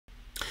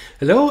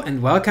Hello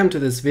and welcome to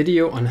this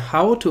video on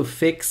how to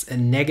fix a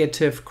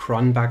negative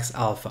Cronbach's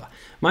alpha.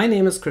 My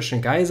name is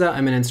Geiser,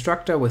 I'm an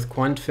instructor with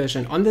QuantFish,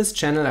 and on this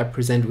channel I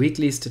present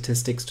weekly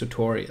statistics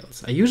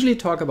tutorials. I usually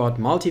talk about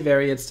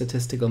multivariate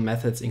statistical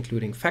methods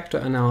including factor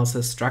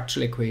analysis,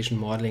 structural equation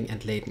modeling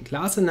and latent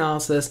class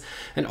analysis,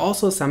 and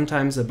also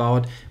sometimes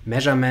about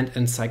measurement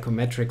and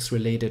psychometrics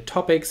related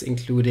topics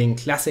including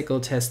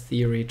classical test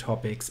theory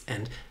topics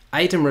and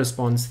item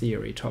response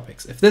theory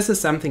topics. If this is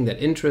something that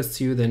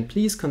interests you, then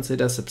please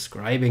consider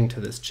subscribing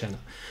to this channel.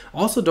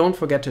 Also, don't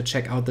forget to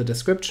check out the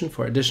description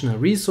for additional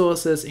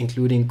resources,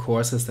 including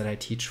courses that I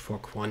teach for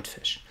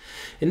QuantFish.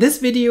 In this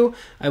video,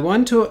 I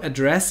want to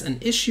address an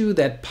issue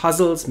that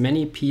puzzles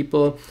many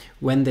people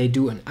when they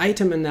do an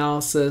item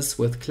analysis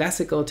with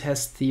classical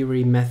test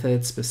theory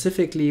methods,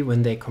 specifically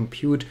when they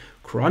compute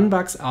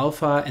Cronbach's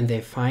alpha and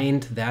they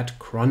find that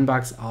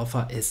Cronbach's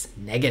alpha is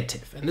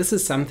negative. And this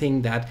is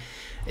something that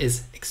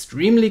is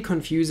extremely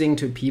confusing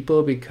to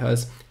people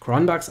because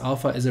Cronbach's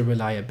alpha is a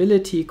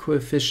reliability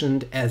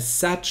coefficient. As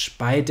such,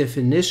 by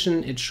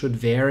definition, it should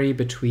vary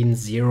between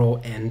 0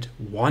 and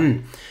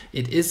 1.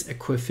 It is a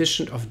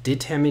coefficient of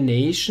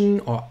determination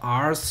or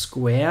R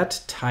squared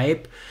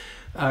type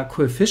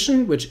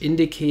coefficient, which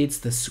indicates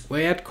the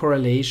squared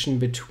correlation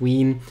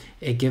between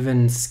a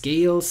given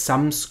scale,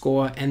 sum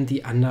score, and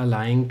the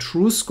underlying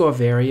true score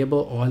variable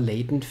or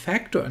latent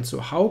factor. And so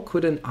how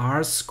could an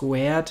R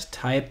squared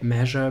type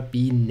measure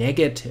be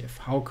negative?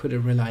 How could a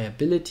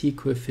reliability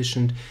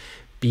coefficient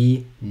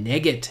be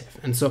negative?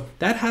 And so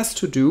that has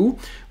to do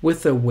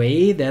with the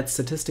way that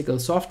statistical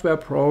software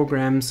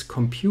programs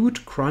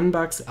compute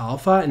Cronbach's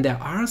alpha, and there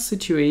are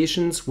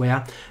situations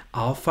where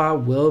alpha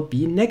will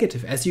be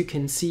negative, as you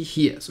can see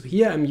here. So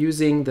here I'm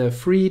using the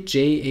free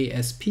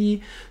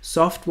JASP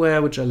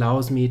software, which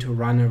allows me to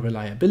run a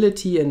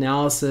reliability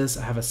analysis.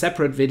 I have a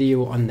separate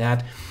video on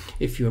that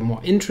if you're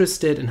more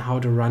interested in how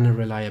to run a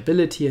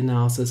reliability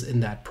analysis in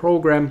that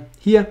program.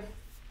 Here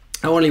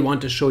I only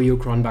want to show you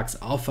Cronbach's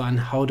alpha and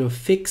how to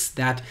fix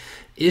that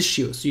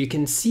issue. So you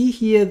can see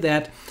here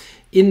that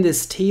in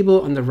this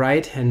table on the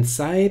right hand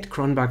side,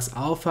 Cronbach's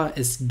alpha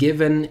is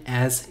given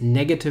as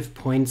negative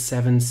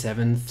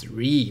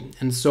 0.773.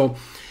 And so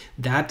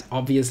that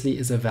obviously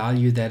is a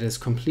value that is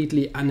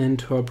completely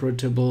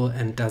uninterpretable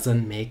and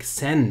doesn't make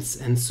sense.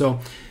 And so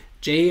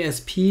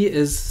JASP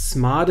is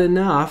smart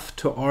enough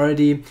to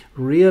already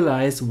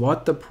realize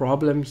what the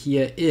problem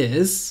here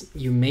is.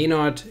 You may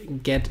not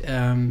get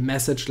a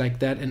message like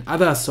that in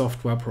other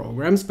software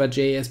programs, but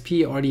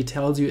JASP already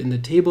tells you in the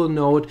table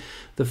node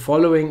the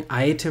following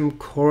item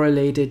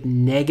correlated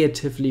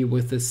negatively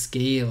with the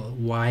scale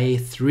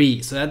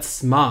Y3. So that's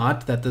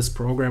smart that this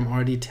program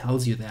already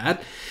tells you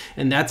that.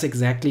 And that's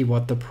exactly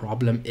what the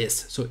problem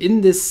is. So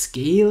in this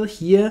scale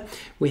here,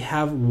 we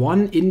have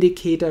one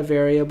indicator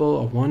variable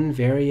or one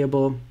variable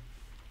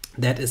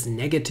that is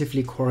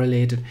negatively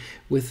correlated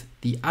with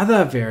the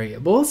other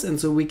variables. And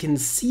so we can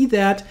see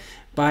that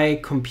by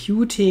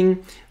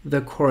computing the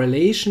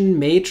correlation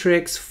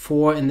matrix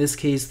for, in this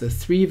case, the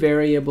three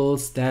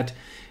variables that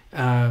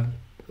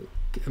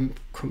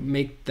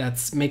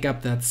make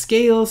up that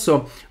scale.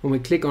 So when we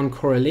click on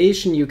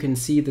correlation, you can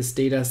see this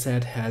data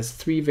set has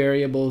three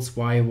variables,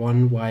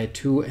 y1,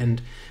 y2,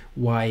 and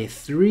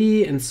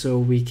y3. And so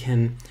we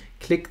can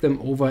click them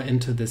over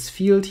into this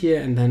field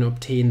here and then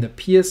obtain the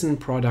Pearson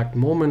product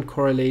moment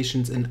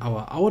correlations in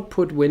our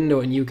output window.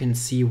 And you can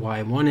see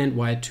y1 and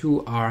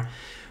y2 are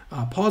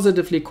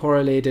positively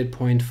correlated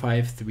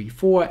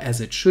 0.534,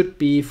 as it should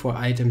be for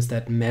items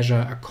that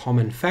measure a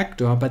common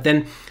factor. But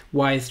then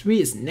y3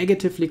 is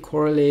negatively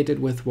correlated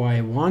with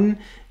y1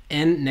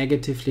 and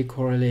negatively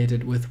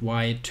correlated with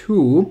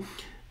y2.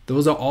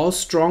 Those are all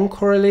strong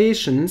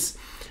correlations,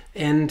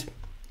 and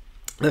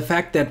the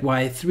fact that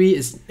y3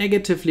 is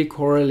negatively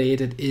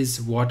correlated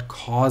is what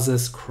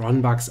causes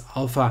Cronbach's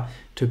alpha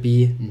to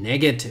be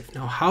negative.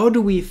 Now, how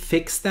do we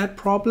fix that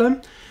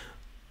problem?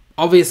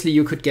 Obviously,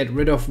 you could get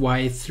rid of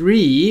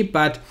y3,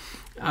 but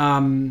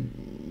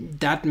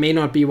that may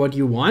not be what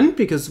you want,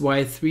 because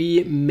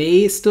y3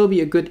 may still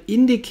be a good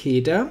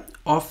indicator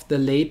of the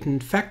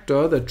latent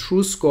factor, the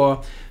true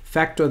score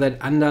factor that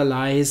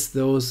underlies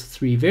those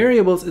three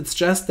variables. It's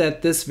just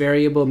that this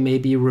variable may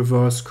be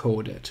reverse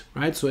coded,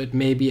 right? So it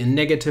may be a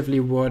negatively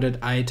worded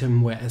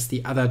item, whereas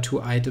the other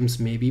two items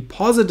may be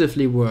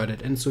positively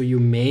worded. And so you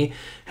may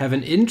have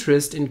an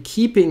interest in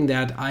keeping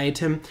that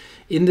item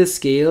in the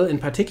scale, in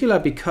particular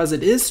because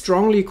it is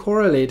strongly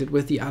correlated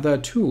with the other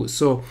two.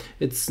 So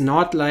it's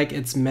not like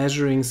it's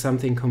measuring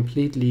something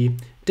completely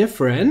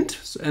different.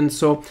 And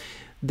so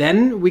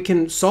then we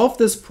can solve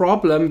this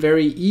problem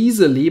very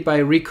easily by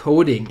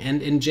recoding.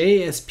 And in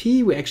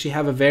JASP, we actually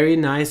have a very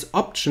nice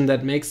option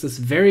that makes this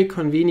very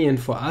convenient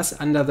for us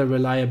under the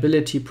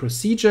reliability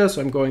procedure. So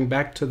I'm going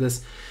back to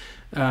this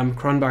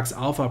Cronbach's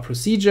alpha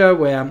procedure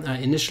where I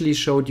initially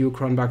showed you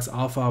Cronbach's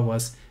alpha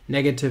was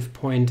negative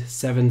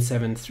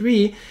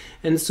 0.773.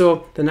 And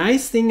so the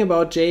nice thing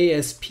about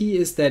JASP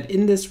is that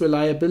in this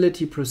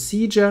reliability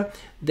procedure,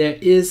 there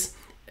is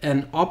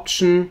an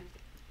option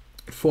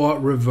for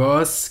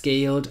reverse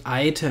scaled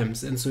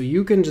items. And so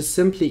you can just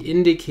simply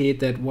indicate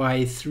that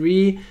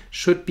Y3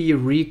 should be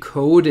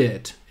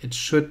recoded. It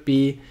should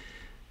be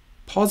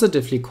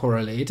positively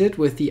correlated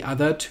with the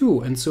other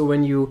two. And so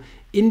when you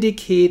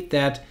indicate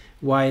that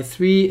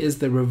Y3 is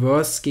the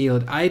reverse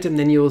scaled item,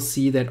 then you'll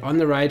see that on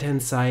the right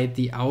hand side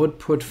the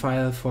output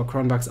file for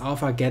Cronbach's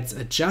alpha gets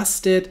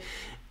adjusted,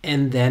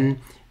 and then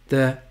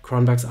the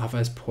Cronbach's alpha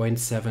is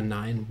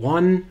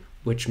 0.791,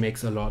 which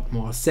makes a lot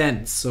more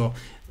sense. So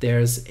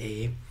there's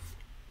a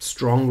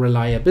strong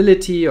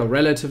reliability, or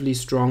relatively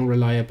strong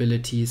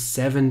reliability.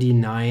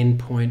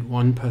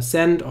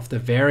 79.1% of the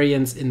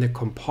variance in the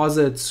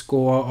composite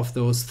score of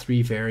those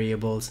three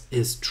variables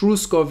is true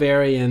score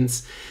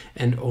variance,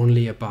 and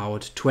only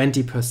about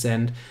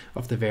 20%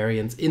 of the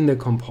variance in the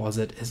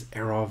composite is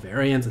error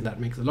variance, and that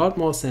makes a lot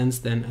more sense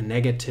than a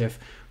negative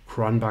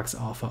Cronbach's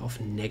alpha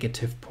of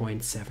negative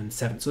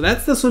 0.77. So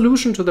that's the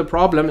solution to the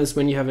problem, is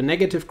when you have a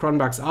negative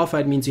Cronbach's alpha,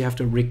 it means you have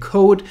to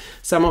recode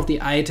some of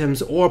the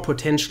items or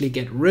potentially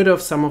get rid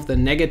of some of the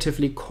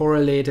negatively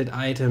correlated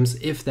items,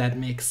 if that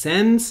makes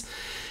sense.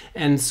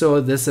 And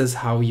so this is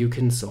how you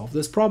can solve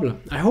this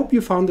problem. I hope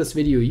you found this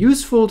video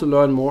useful to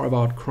learn more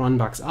about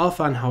Cronbach's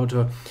alpha and how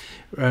to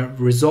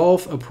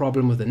resolve a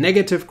problem with a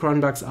negative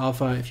Cronbach's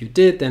alpha. If you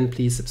did, then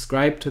please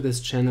subscribe to this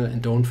channel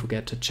and don't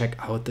forget to check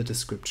out the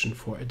description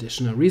for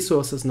additional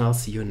resources, and I'll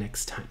see you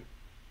next time.